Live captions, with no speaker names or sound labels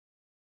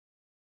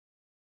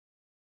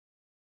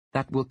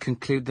That will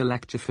conclude the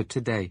lecture for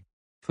today.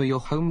 For your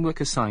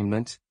homework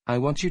assignment, I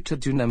want you to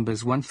do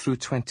numbers 1 through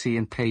 20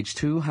 in page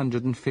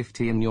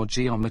 250 in your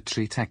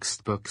geometry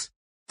textbooks.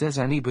 Does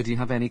anybody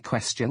have any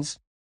questions?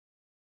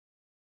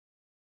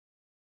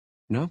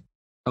 No?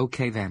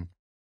 Okay then.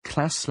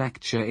 Class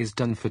lecture is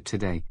done for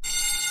today.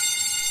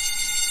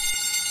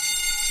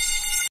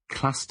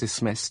 Class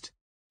dismissed.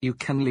 You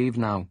can leave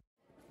now.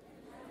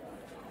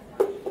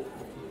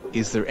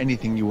 Is there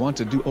anything you want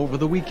to do over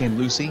the weekend,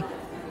 Lucy?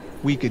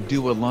 We could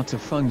do a lot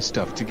of fun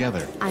stuff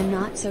together. I'm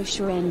not so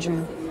sure,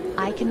 Andrew.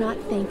 I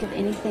cannot think of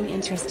anything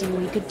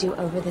interesting we could do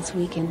over this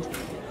weekend.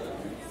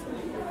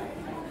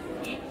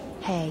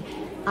 Hey,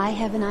 I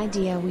have an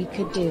idea we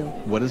could do.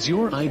 What is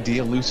your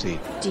idea, Lucy?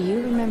 Do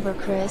you remember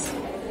Chris?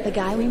 The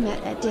guy we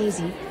met at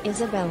Daisy,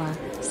 Isabella,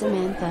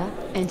 Samantha,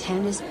 and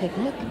Hannah's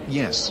picnic?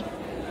 Yes.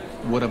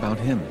 What about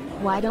him?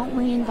 Why don't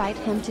we invite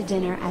him to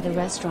dinner at a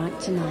restaurant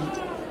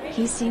tonight?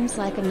 He seems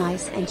like a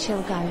nice and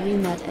chill guy we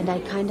met, and I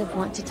kind of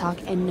want to talk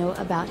and know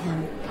about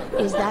him.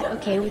 Is that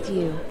okay with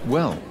you?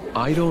 Well,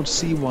 I don't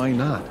see why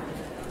not.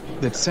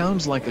 That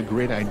sounds like a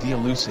great idea,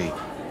 Lucy.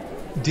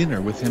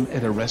 Dinner with him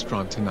at a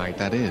restaurant tonight,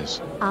 that is.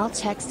 I'll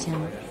text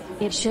him.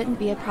 It shouldn't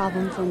be a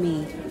problem for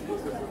me.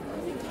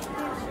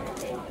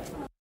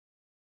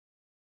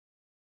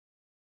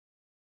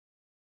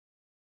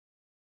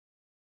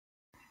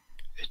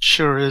 It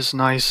sure is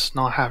nice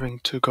not having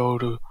to go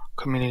to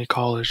community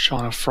college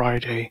on a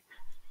Friday.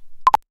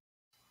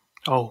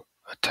 Oh,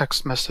 a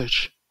text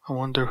message. I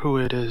wonder who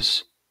it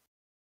is.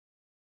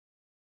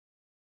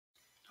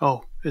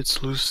 Oh,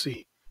 it's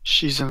Lucy.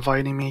 She's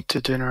inviting me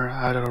to dinner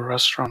at a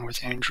restaurant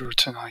with Andrew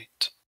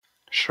tonight.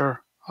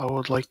 Sure, I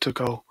would like to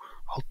go.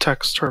 I'll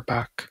text her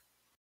back.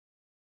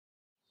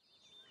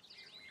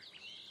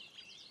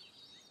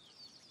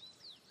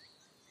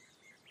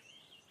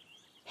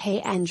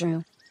 Hey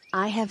Andrew.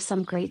 I have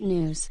some great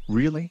news.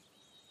 Really?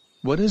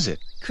 What is it?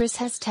 Chris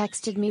has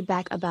texted me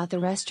back about the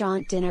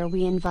restaurant dinner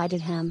we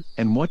invited him.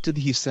 And what did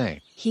he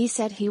say? He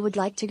said he would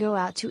like to go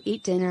out to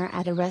eat dinner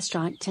at a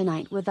restaurant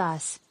tonight with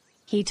us.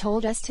 He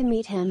told us to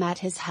meet him at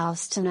his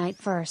house tonight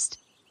first.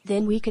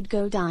 Then we could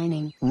go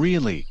dining.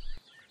 Really?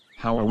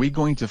 How are we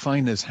going to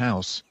find his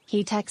house?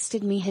 He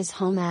texted me his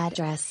home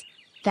address.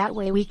 That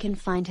way we can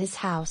find his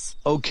house.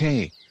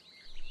 Okay.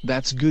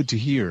 That's good to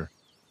hear.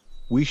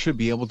 We should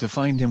be able to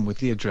find him with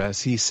the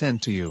address he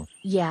sent to you.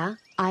 Yeah,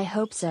 I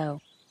hope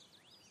so.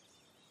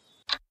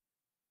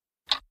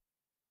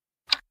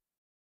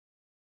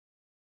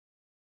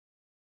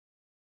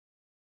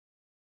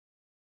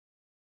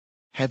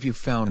 Have you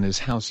found his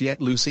house yet,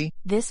 Lucy?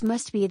 This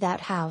must be that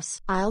house.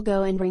 I'll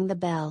go and ring the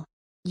bell.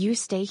 You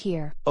stay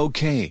here.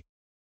 Okay.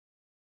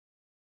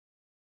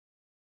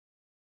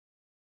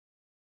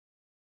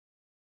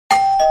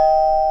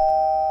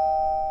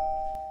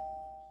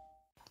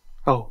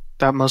 Oh,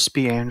 that must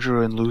be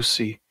Andrew and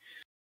Lucy.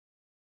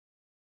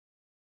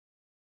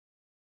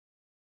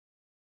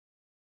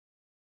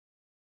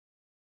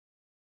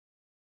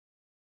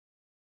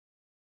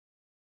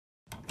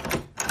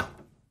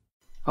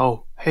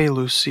 Oh, hey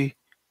Lucy.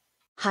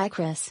 Hi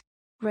Chris.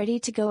 Ready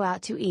to go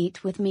out to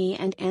eat with me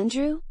and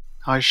Andrew?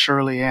 I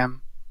surely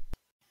am.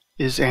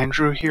 Is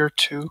Andrew here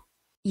too?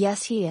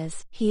 Yes, he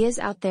is. He is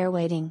out there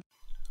waiting.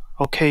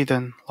 Okay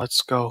then,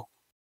 let's go.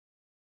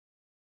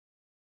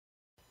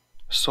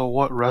 So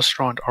what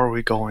restaurant are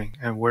we going,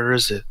 and where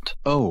is it?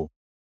 Oh.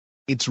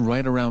 It's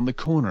right around the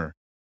corner.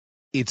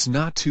 It's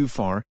not too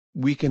far,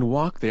 we can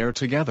walk there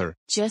together.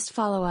 Just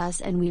follow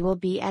us and we will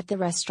be at the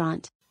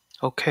restaurant.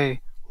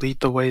 Okay, lead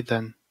the way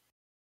then.